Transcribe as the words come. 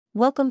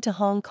Welcome to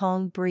Hong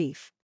Kong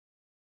Brief.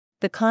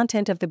 The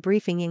content of the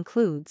briefing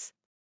includes: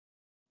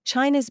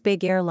 China's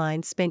big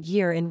airlines spent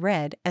year in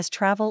red as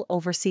travel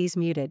overseas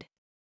muted.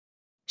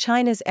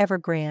 China's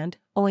Evergrande,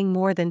 owing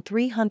more than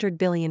 $300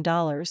 billion,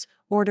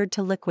 ordered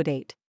to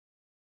liquidate.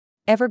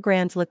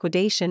 Evergrande's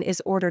liquidation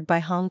is ordered by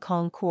Hong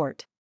Kong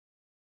court.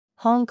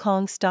 Hong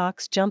Kong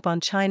stocks jump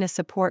on China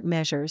support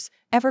measures,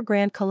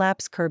 Evergrande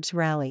collapse curbs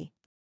rally.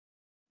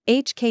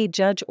 HK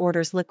judge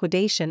orders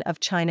liquidation of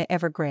China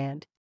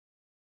Evergrande.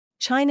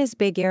 China's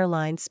big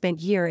airlines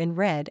spent year in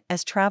red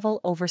as travel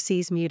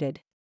overseas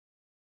muted.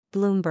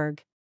 Bloomberg.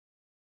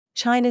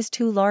 China's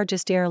two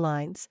largest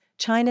airlines,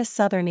 China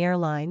Southern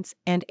Airlines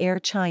and Air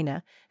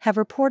China, have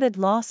reported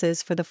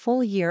losses for the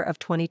full year of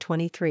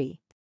 2023.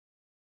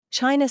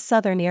 China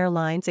Southern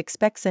Airlines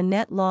expects a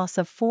net loss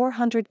of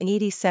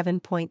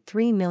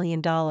 $487.3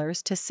 million to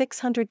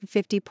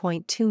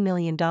 $650.2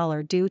 million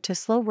due to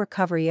slow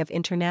recovery of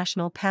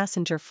international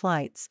passenger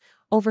flights,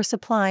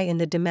 oversupply in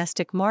the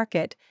domestic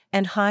market,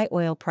 and high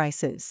oil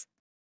prices.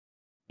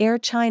 Air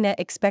China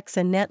expects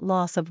a net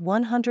loss of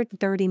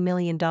 $130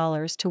 million to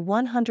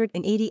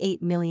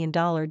 $188 million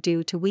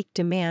due to weak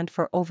demand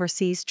for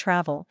overseas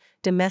travel,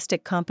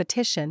 domestic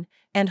competition,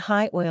 and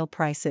high oil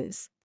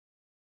prices.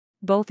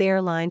 Both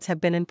airlines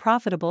have been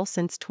unprofitable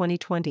since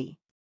 2020.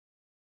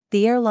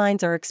 The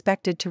airlines are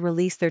expected to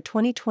release their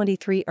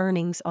 2023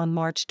 earnings on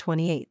March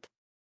 28.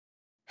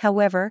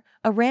 However,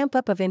 a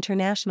ramp-up of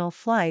international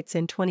flights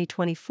in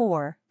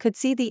 2024 could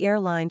see the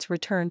airlines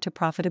return to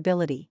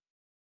profitability.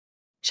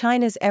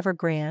 China's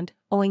Evergrande,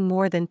 owing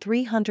more than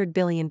 $300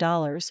 billion,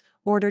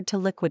 ordered to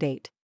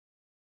liquidate.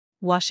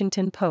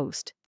 Washington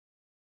Post.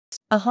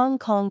 A Hong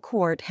Kong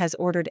court has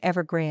ordered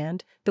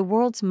Evergrande, the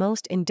world's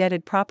most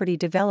indebted property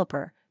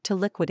developer, to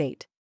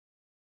liquidate.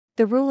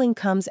 The ruling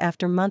comes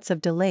after months of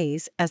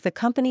delays as the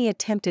company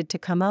attempted to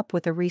come up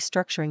with a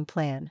restructuring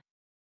plan.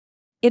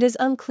 It is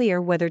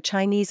unclear whether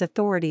Chinese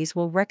authorities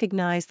will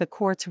recognize the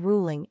court's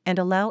ruling and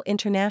allow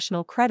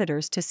international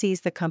creditors to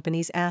seize the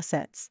company's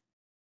assets.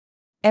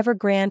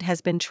 Evergrande has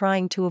been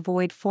trying to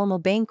avoid formal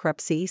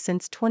bankruptcy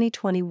since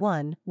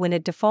 2021 when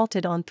it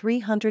defaulted on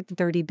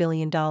 $330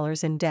 billion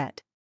in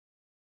debt.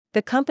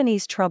 The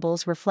company's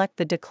troubles reflect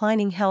the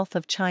declining health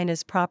of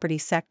China's property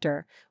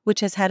sector,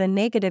 which has had a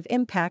negative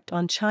impact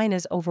on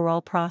China's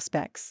overall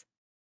prospects.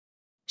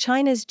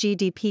 China's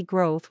GDP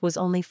growth was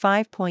only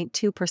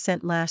 5.2%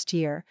 last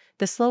year,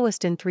 the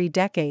slowest in 3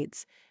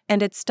 decades,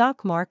 and its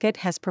stock market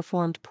has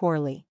performed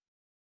poorly.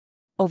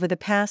 Over the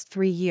past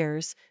 3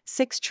 years,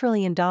 $6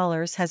 trillion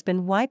has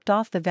been wiped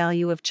off the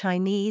value of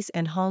Chinese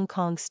and Hong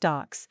Kong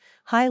stocks,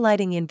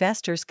 highlighting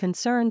investors'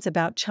 concerns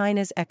about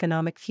China's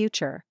economic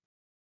future.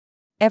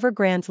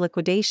 Evergrande's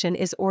liquidation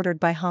is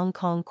ordered by Hong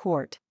Kong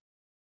court.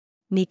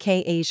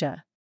 Nikkei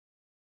Asia.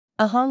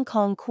 A Hong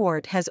Kong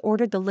court has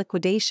ordered the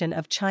liquidation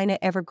of China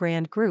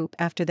Evergrande Group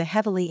after the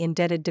heavily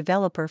indebted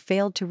developer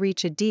failed to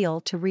reach a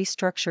deal to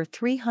restructure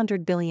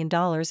 $300 billion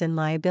in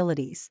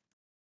liabilities.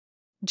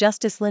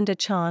 Justice Linda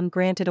Chan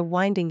granted a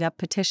winding-up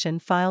petition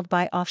filed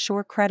by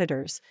offshore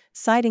creditors,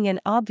 citing an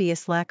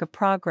obvious lack of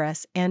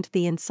progress and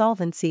the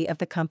insolvency of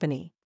the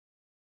company.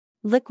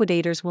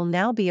 Liquidators will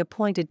now be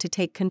appointed to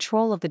take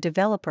control of the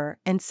developer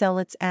and sell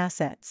its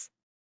assets.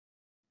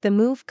 The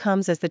move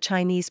comes as the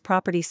Chinese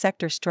property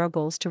sector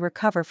struggles to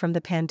recover from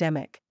the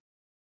pandemic.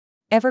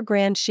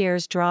 Evergrande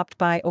shares dropped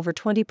by over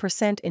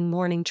 20% in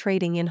morning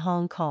trading in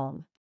Hong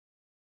Kong.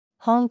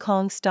 Hong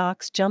Kong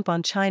stocks jump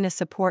on China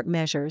support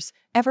measures,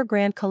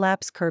 Evergrande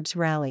collapse curbs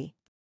rally.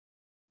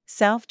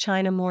 South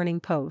China Morning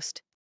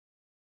Post.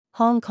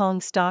 Hong Kong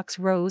stocks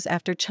rose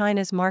after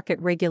China's market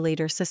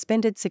regulator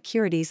suspended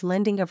securities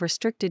lending of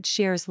restricted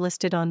shares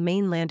listed on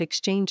mainland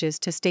exchanges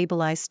to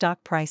stabilize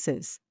stock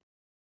prices.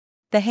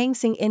 The Hang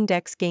Seng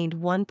Index gained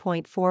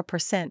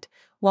 1.4%,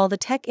 while the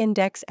Tech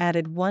Index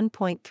added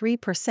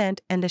 1.3%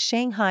 and the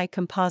Shanghai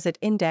Composite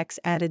Index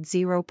added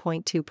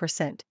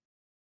 0.2%.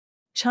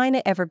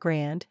 China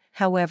Evergrande,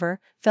 however,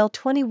 fell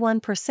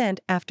 21%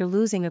 after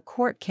losing a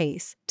court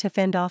case to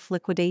fend off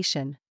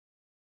liquidation.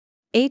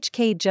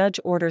 HK judge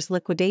orders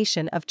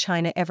liquidation of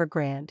China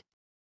Evergrande.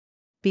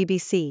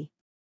 BBC.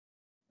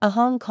 A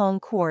Hong Kong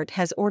court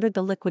has ordered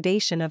the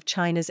liquidation of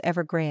China's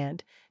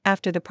Evergrande,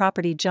 after the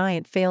property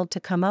giant failed to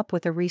come up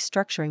with a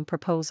restructuring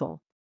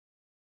proposal.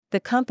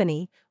 The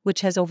company, which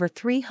has over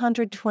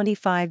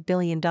 $325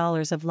 billion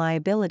of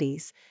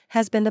liabilities,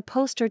 has been the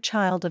poster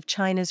child of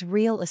China's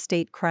real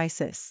estate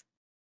crisis.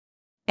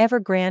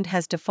 Evergrande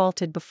has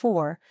defaulted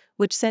before,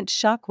 which sent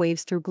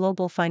shockwaves through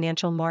global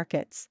financial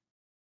markets.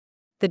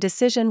 The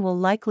decision will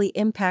likely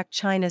impact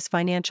China's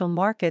financial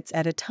markets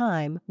at a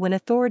time when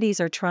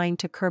authorities are trying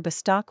to curb a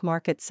stock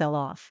market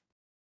sell-off.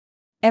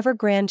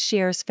 Evergrande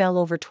shares fell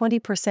over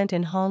 20%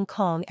 in Hong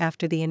Kong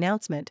after the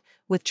announcement,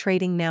 with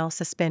trading now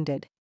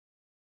suspended.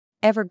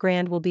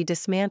 Evergrande will be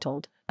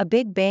dismantled, a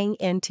big bang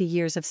end to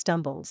years of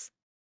stumbles.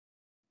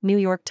 New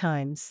York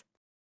Times.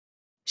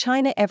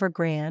 China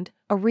Evergrande,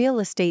 a real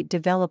estate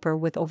developer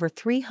with over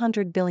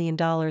 $300 billion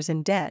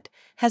in debt,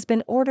 has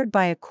been ordered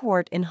by a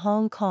court in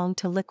Hong Kong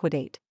to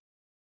liquidate.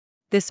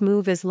 This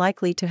move is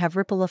likely to have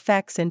ripple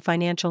effects in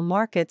financial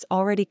markets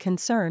already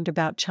concerned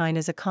about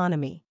China's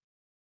economy.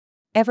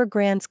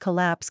 Evergrande's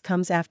collapse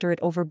comes after it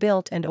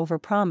overbuilt and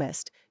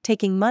overpromised,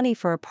 taking money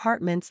for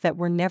apartments that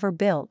were never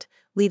built,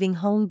 leaving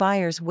home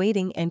buyers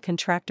waiting and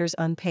contractors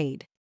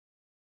unpaid.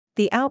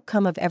 The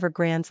outcome of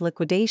Evergrande's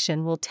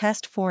liquidation will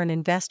test foreign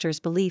investors'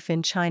 belief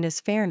in China's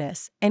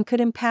fairness and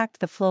could impact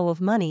the flow of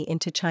money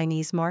into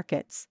Chinese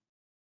markets.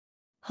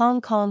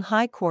 Hong Kong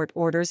High Court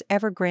orders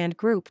Evergrande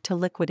Group to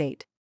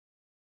liquidate.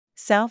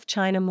 South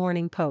China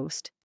Morning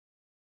Post.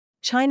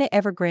 China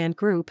Evergrande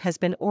Group has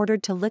been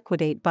ordered to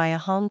liquidate by a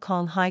Hong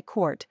Kong High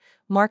Court,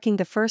 marking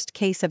the first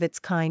case of its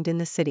kind in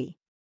the city.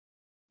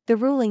 The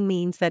ruling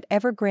means that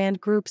Evergrande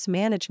Group's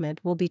management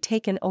will be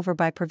taken over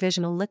by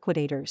provisional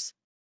liquidators.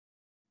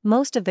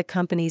 Most of the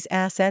company's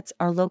assets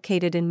are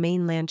located in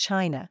mainland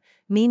China,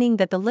 meaning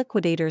that the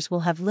liquidators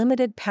will have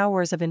limited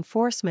powers of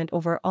enforcement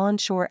over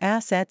onshore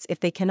assets if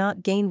they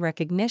cannot gain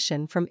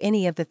recognition from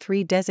any of the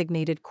 3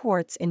 designated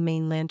courts in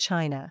mainland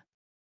China.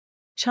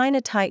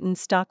 China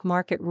tightens stock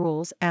market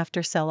rules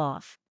after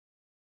sell-off.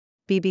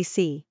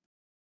 BBC.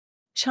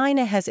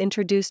 China has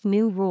introduced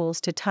new rules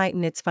to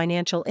tighten its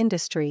financial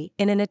industry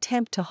in an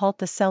attempt to halt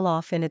the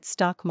sell-off in its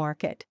stock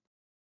market.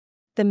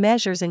 The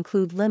measures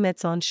include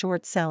limits on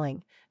short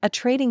selling, a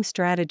trading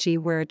strategy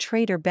where a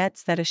trader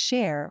bets that a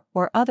share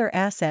or other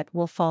asset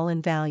will fall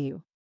in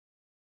value.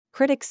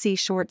 Critics see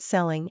short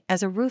selling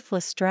as a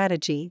ruthless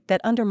strategy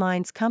that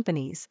undermines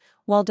companies,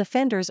 while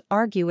defenders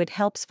argue it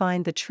helps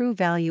find the true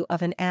value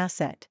of an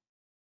asset.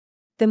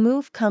 The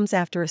move comes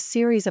after a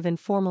series of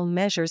informal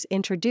measures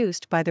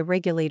introduced by the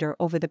regulator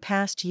over the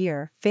past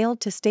year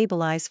failed to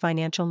stabilize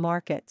financial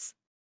markets.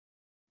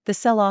 The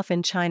sell-off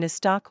in China's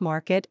stock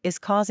market is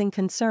causing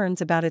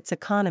concerns about its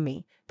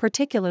economy,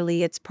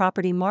 particularly its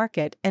property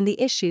market and the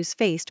issues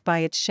faced by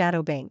its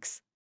shadow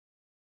banks.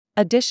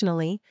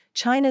 Additionally,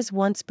 China's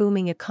once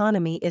booming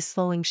economy is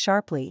slowing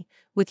sharply,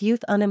 with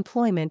youth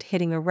unemployment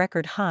hitting a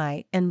record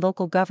high and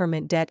local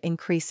government debt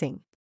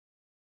increasing.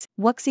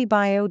 Wuxi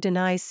Bio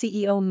denies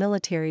CEO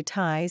military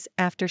ties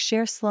after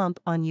share slump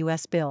on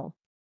U.S. bill.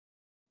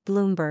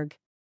 Bloomberg.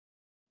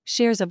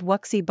 Shares of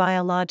Wuxi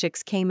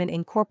Biologics Cayman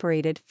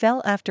Incorporated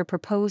fell after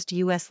proposed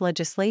U.S.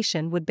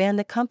 legislation would ban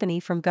the company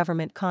from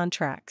government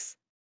contracts.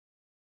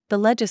 The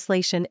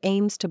legislation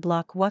aims to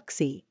block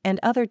Wuxi and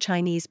other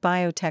Chinese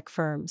biotech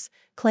firms,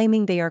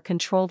 claiming they are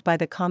controlled by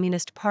the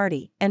Communist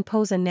Party and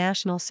pose a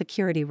national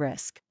security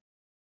risk.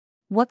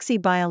 Wuxi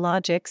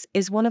Biologics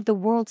is one of the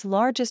world's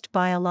largest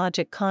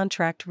biologic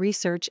contract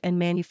research and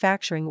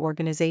manufacturing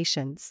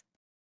organizations.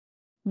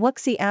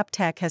 Wuxi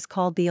AppTec has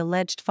called the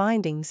alleged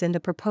findings in the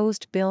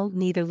proposed bill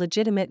neither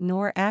legitimate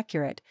nor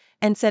accurate,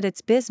 and said its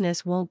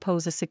business won't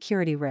pose a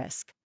security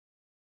risk.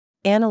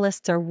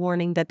 Analysts are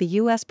warning that the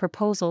U.S.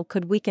 proposal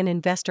could weaken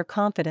investor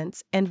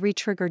confidence and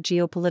re-trigger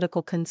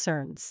geopolitical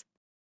concerns.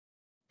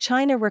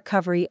 China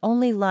recovery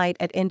only light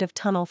at end of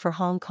tunnel for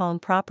Hong Kong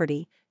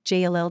property,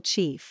 JLL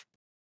chief.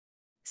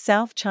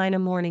 South China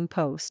Morning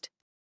Post.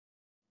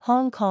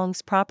 Hong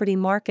Kong's property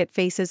market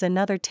faces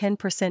another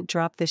 10%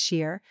 drop this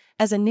year,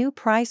 as a new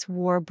price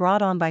war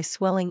brought on by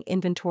swelling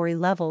inventory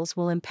levels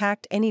will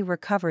impact any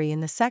recovery in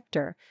the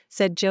sector,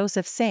 said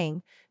Joseph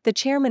Tsang, the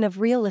chairman of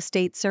real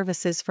estate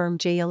services firm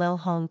JLL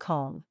Hong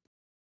Kong.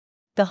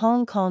 The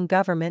Hong Kong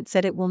government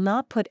said it will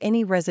not put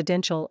any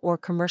residential or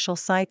commercial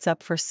sites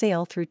up for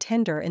sale through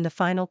tender in the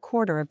final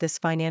quarter of this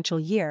financial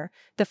year,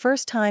 the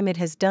first time it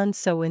has done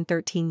so in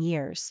 13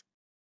 years.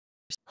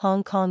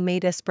 Hong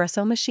Kong-made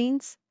espresso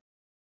machines?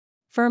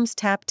 Firms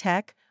tap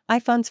tech,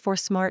 iFunds for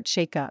smart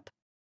shakeup.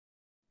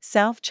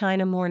 South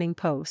China Morning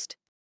Post.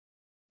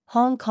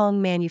 Hong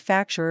Kong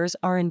manufacturers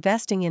are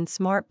investing in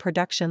smart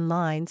production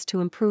lines to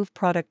improve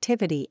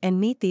productivity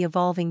and meet the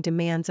evolving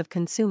demands of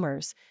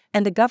consumers,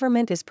 and the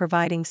government is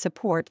providing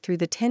support through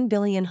the 10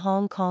 billion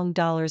Hong Kong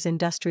dollars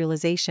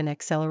Industrialization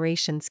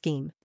Acceleration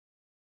Scheme.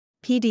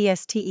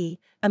 PDSTE,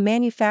 a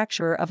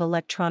manufacturer of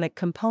electronic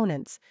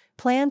components,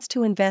 plans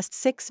to invest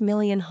 6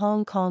 million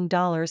Hong Kong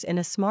dollars in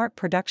a smart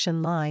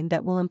production line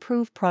that will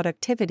improve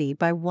productivity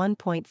by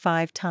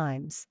 1.5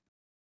 times.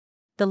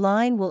 The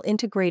line will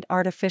integrate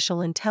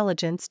artificial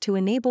intelligence to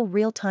enable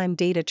real-time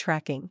data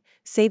tracking,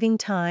 saving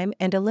time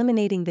and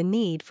eliminating the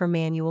need for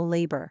manual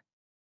labor.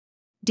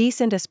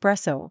 Decent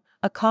Espresso,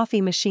 a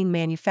coffee machine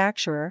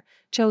manufacturer,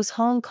 chose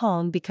Hong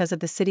Kong because of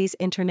the city's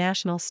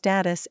international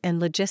status and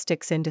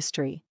logistics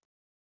industry.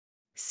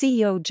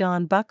 CEO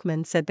John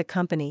Buckman said the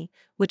company,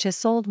 which has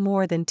sold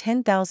more than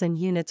 10,000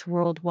 units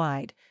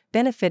worldwide,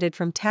 benefited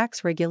from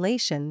tax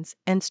regulations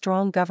and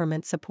strong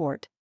government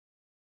support.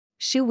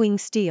 Shuwing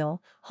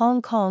Steel,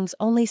 Hong Kong's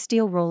only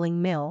steel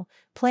rolling mill,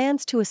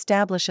 plans to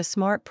establish a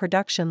smart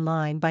production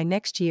line by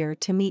next year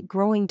to meet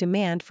growing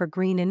demand for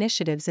green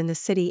initiatives in the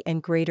city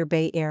and Greater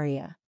Bay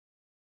Area.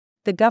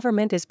 The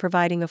government is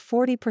providing a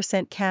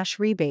 40% cash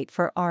rebate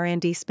for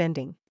R&D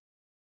spending.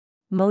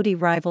 Modi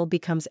rival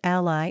becomes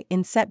ally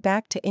in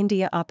setback to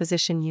India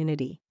opposition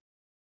unity.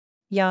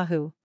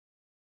 Yahoo!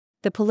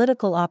 The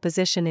political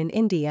opposition in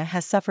India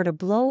has suffered a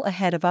blow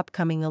ahead of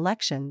upcoming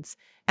elections,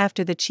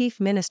 after the Chief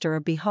Minister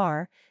of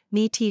Bihar,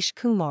 Nitish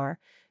Kumar,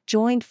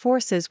 joined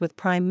forces with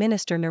Prime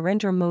Minister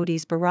Narendra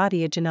Modi's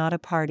Bharatiya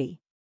Janata Party.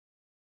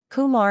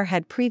 Kumar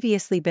had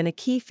previously been a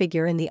key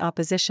figure in the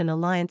opposition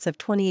alliance of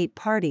 28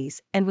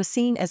 parties and was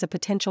seen as a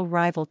potential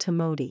rival to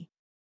Modi.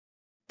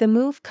 The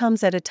move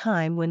comes at a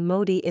time when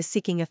Modi is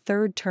seeking a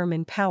third term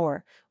in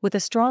power, with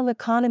a strong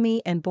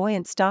economy and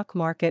buoyant stock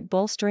market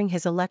bolstering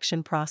his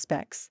election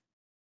prospects.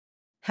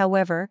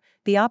 However,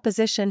 the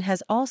opposition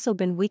has also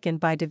been weakened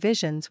by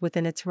divisions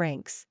within its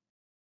ranks.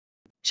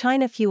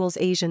 China fuels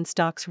Asian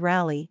stocks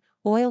rally,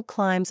 oil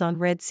climbs on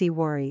Red Sea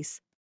worries.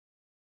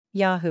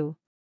 Yahoo!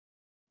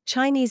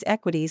 Chinese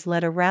equities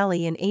led a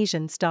rally in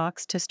Asian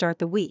stocks to start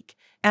the week,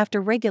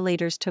 after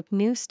regulators took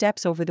new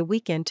steps over the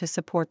weekend to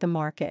support the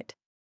market.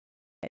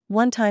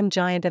 One-time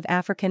giant of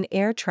African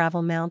air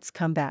travel mounts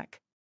comeback.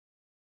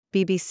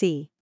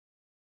 BBC.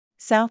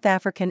 South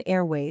African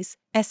Airways,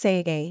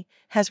 SAA,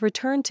 has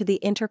returned to the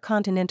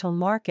intercontinental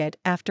market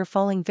after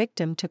falling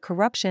victim to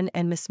corruption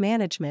and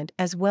mismanagement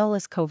as well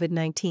as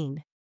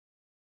COVID-19.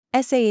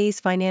 SAA's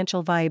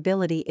financial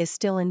viability is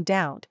still in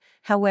doubt,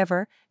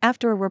 however,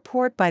 after a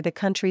report by the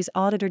country's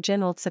Auditor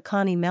General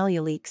Tsakani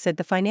Malulik said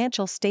the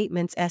financial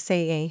statements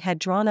SAA had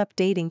drawn up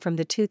dating from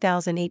the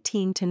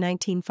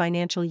 2018-19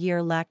 financial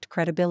year lacked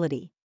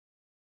credibility.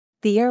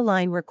 The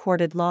airline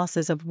recorded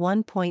losses of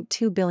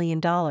 $1.2 billion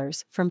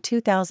from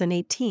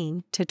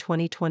 2018 to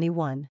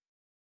 2021.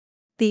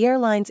 The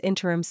airline's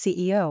interim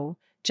CEO,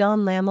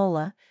 John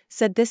Lamola,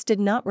 said this did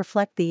not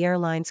reflect the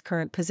airline's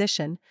current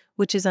position,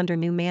 which is under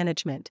new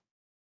management.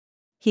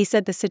 He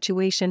said the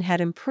situation had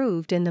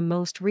improved in the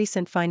most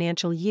recent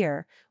financial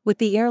year, with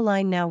the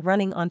airline now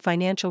running on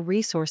financial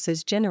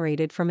resources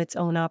generated from its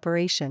own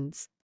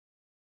operations.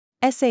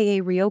 SAA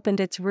reopened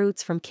its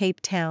routes from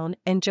Cape Town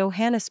and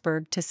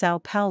Johannesburg to Sao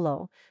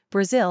Paulo,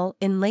 Brazil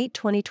in late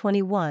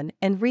 2021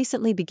 and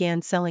recently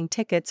began selling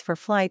tickets for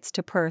flights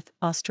to Perth,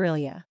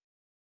 Australia.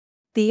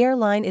 The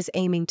airline is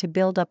aiming to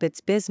build up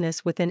its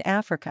business within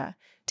Africa,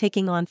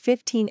 taking on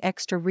 15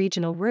 extra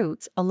regional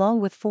routes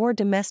along with 4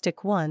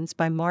 domestic ones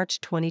by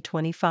March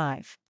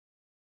 2025.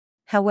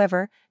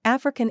 However,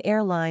 African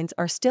airlines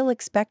are still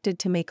expected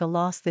to make a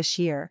loss this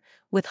year,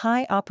 with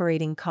high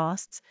operating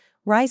costs,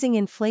 rising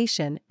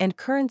inflation and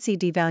currency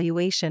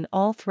devaluation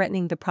all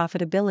threatening the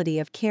profitability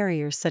of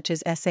carriers such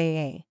as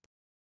SAA.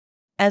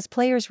 As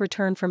players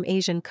return from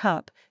Asian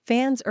Cup,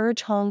 fans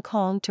urge Hong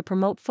Kong to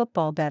promote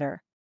football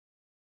better.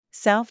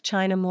 South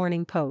China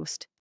Morning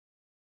Post.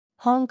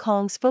 Hong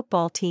Kong's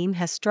football team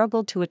has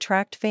struggled to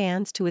attract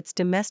fans to its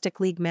domestic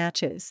league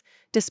matches,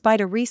 despite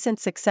a recent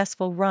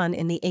successful run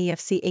in the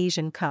AFC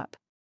Asian Cup.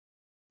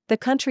 The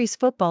country's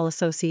football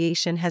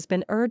association has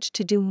been urged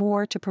to do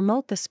more to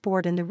promote the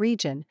sport in the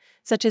region,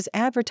 such as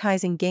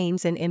advertising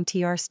games in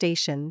MTR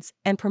stations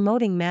and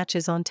promoting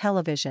matches on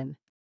television.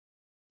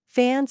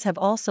 Fans have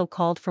also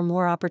called for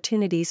more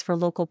opportunities for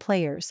local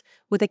players,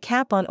 with a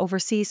cap on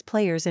overseas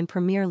players in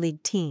Premier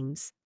League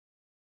teams.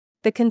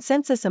 The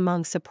consensus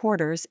among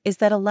supporters is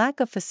that a lack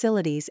of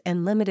facilities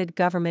and limited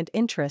government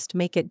interest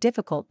make it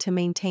difficult to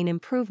maintain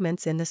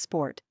improvements in the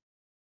sport.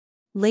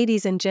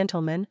 Ladies and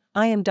gentlemen,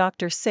 I am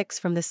Dr. Six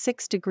from the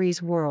 6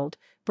 Degrees World,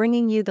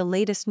 bringing you the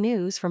latest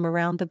news from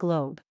around the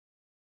globe.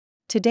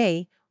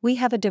 Today, we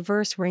have a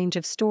diverse range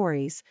of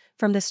stories,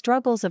 from the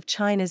struggles of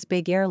China's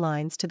Big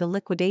Airlines to the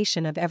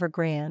liquidation of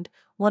Evergrande,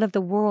 one of the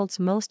world's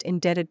most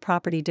indebted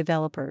property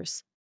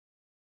developers.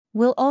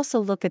 We'll also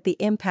look at the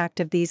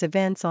impact of these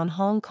events on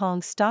Hong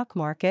Kong's stock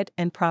market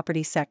and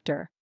property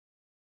sector.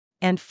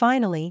 And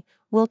finally,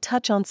 we'll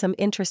touch on some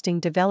interesting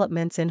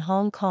developments in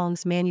Hong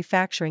Kong's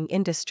manufacturing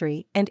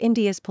industry and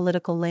India's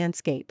political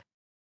landscape.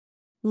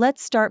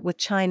 Let's start with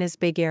China's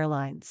big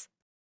airlines.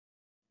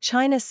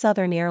 China's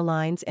Southern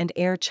Airlines and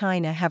Air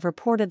China have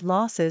reported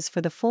losses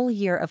for the full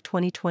year of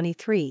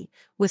 2023,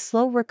 with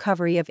slow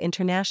recovery of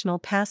international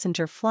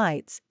passenger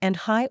flights and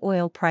high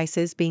oil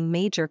prices being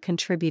major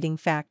contributing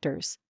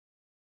factors.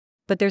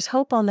 But there's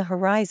hope on the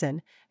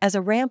horizon, as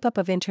a ramp-up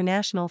of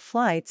international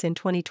flights in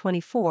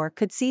 2024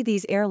 could see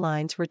these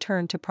airlines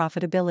return to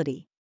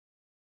profitability.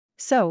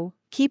 So,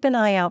 keep an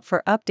eye out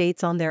for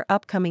updates on their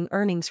upcoming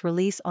earnings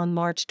release on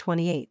March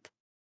 28.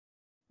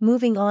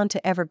 Moving on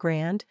to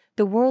Evergrande,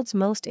 the world's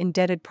most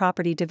indebted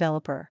property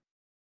developer.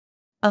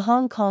 A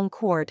Hong Kong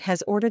court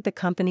has ordered the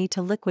company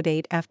to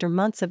liquidate after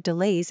months of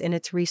delays in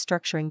its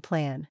restructuring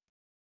plan.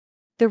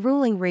 The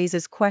ruling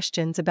raises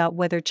questions about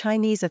whether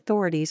Chinese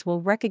authorities will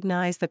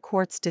recognize the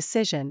court's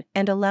decision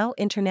and allow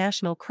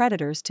international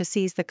creditors to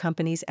seize the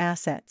company's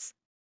assets.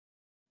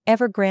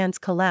 Evergrande's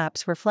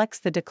collapse reflects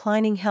the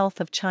declining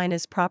health of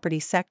China's property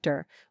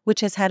sector,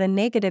 which has had a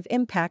negative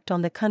impact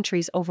on the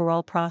country's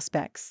overall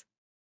prospects.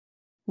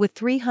 With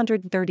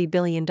 $330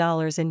 billion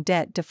in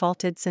debt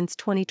defaulted since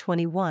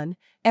 2021,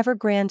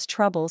 Evergrande's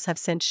troubles have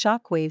sent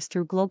shockwaves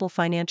through global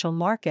financial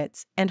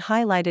markets and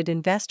highlighted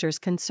investors'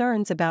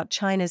 concerns about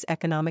China's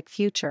economic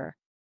future.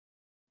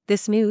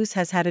 This news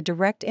has had a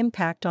direct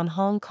impact on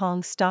Hong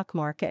Kong's stock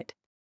market.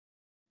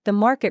 the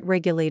market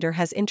regulator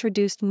has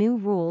introduced new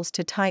rules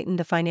to tighten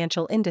the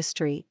financial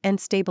industry and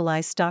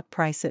stabilize stock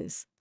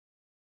prices.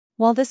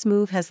 While this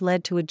move has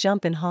led to a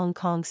jump in Hong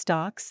Kong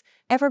stocks,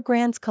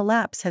 Evergrande's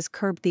collapse has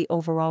curbed the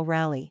overall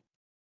rally.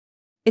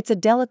 It's a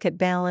delicate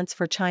balance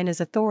for China's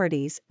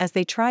authorities as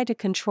they try to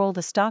control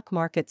the stock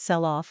market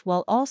sell-off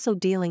while also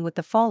dealing with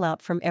the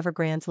fallout from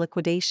Evergrande's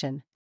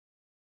liquidation.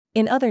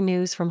 In other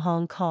news from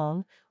Hong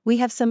Kong, we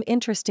have some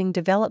interesting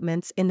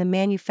developments in the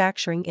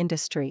manufacturing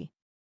industry.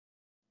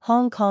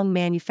 Hong Kong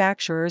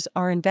manufacturers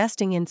are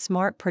investing in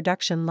smart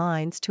production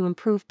lines to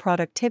improve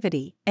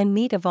productivity and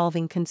meet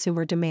evolving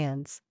consumer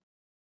demands.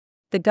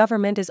 The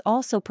government is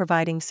also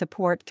providing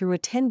support through a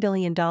 $10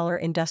 billion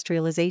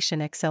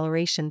industrialization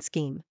acceleration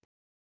scheme.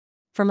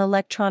 From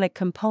electronic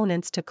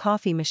components to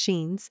coffee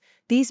machines,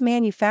 these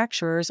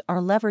manufacturers are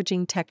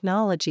leveraging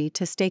technology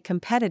to stay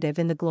competitive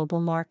in the global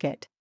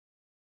market.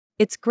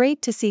 It's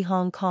great to see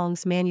Hong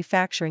Kong's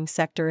manufacturing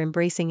sector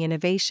embracing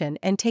innovation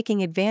and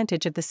taking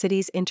advantage of the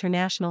city's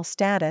international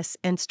status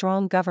and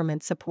strong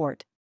government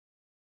support.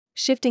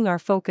 Shifting our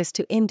focus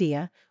to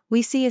India,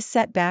 we see a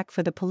setback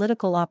for the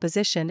political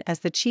opposition as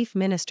the Chief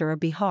Minister of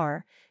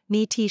Bihar,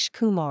 Nitish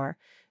Kumar,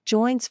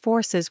 joins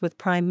forces with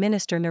Prime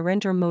Minister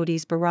Narendra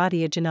Modi's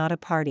Bharatiya Janata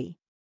Party.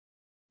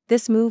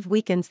 This move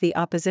weakens the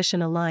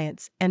opposition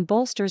alliance and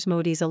bolsters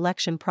Modi's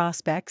election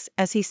prospects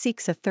as he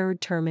seeks a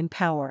third term in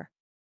power.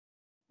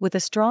 With a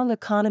strong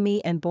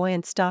economy and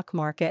buoyant stock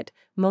market,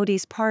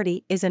 Modi's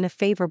party is in a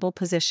favorable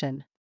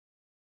position.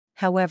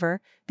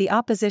 However, the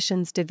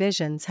opposition's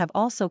divisions have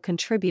also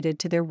contributed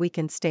to their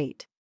weakened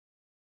state.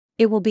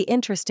 It will be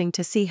interesting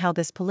to see how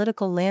this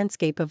political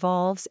landscape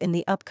evolves in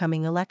the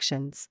upcoming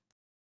elections.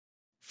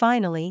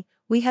 Finally,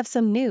 we have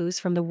some news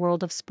from the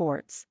world of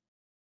sports.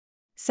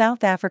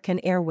 South African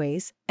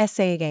Airways,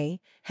 SAA,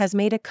 has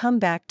made a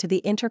comeback to the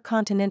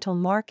intercontinental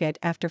market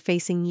after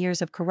facing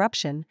years of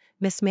corruption,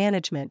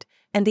 mismanagement,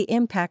 and the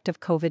impact of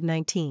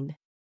COVID-19.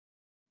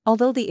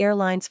 Although the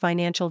airline's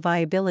financial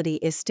viability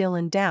is still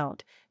in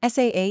doubt,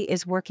 SAA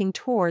is working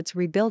towards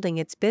rebuilding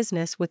its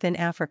business within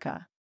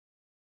Africa.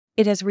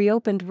 It has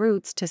reopened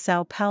routes to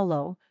Sao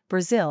Paulo,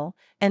 Brazil,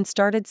 and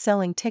started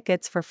selling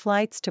tickets for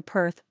flights to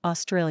Perth,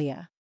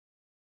 Australia.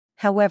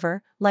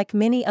 However, like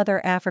many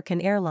other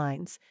African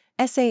airlines,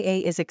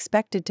 SAA is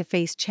expected to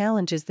face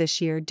challenges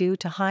this year due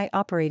to high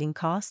operating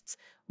costs,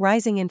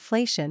 rising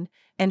inflation,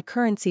 and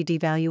currency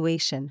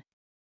devaluation.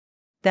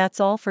 That's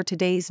all for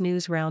today's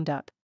news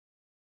roundup.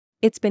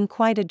 It's been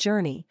quite a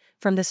journey,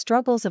 from the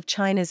struggles of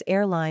China's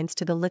airlines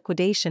to the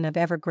liquidation of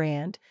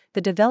Evergrande,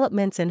 the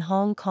developments in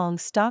Hong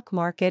Kong's stock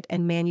market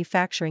and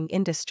manufacturing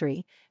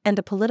industry, and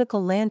the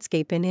political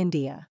landscape in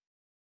India.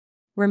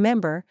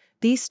 Remember,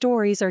 these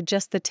stories are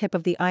just the tip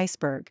of the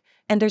iceberg,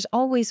 and there's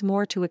always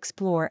more to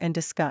explore and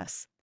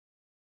discuss.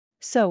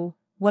 So,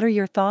 what are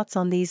your thoughts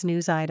on these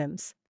news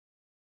items?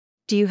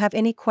 Do you have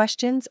any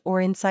questions or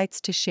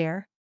insights to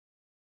share?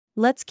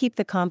 Let's keep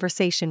the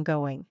conversation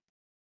going.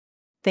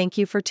 Thank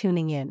you for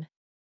tuning in.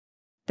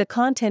 The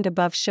content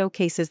above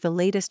showcases the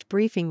latest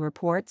briefing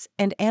reports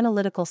and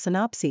analytical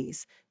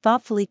synopses,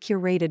 thoughtfully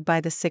curated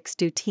by the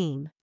 6Do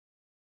team.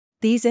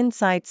 These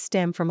insights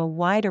stem from a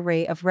wide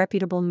array of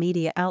reputable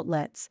media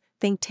outlets,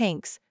 think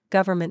tanks,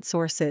 government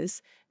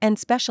sources, and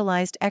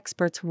specialized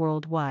experts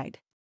worldwide.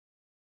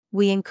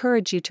 We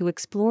encourage you to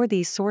explore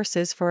these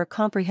sources for a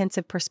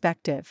comprehensive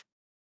perspective.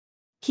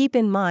 Keep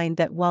in mind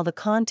that while the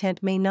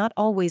content may not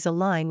always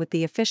align with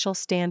the official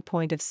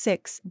standpoint of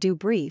 6Do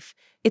Brief,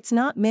 it's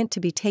not meant to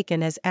be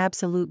taken as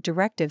absolute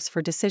directives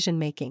for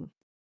decision-making.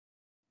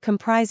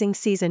 Comprising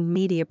seasoned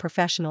media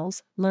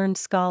professionals, learned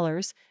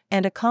scholars,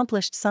 and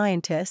accomplished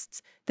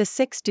scientists, the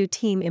 6Do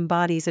team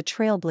embodies a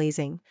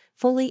trailblazing,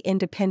 fully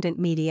independent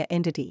media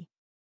entity.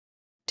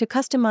 To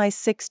customize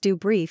 6Do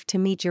Brief to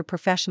meet your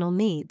professional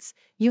needs,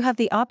 you have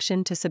the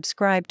option to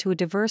subscribe to a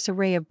diverse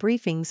array of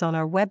briefings on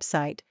our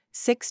website,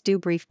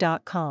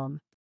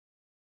 6dobrief.com.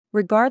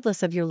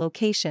 Regardless of your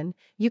location,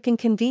 you can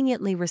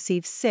conveniently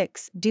receive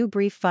 6Do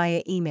Brief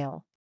via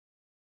email.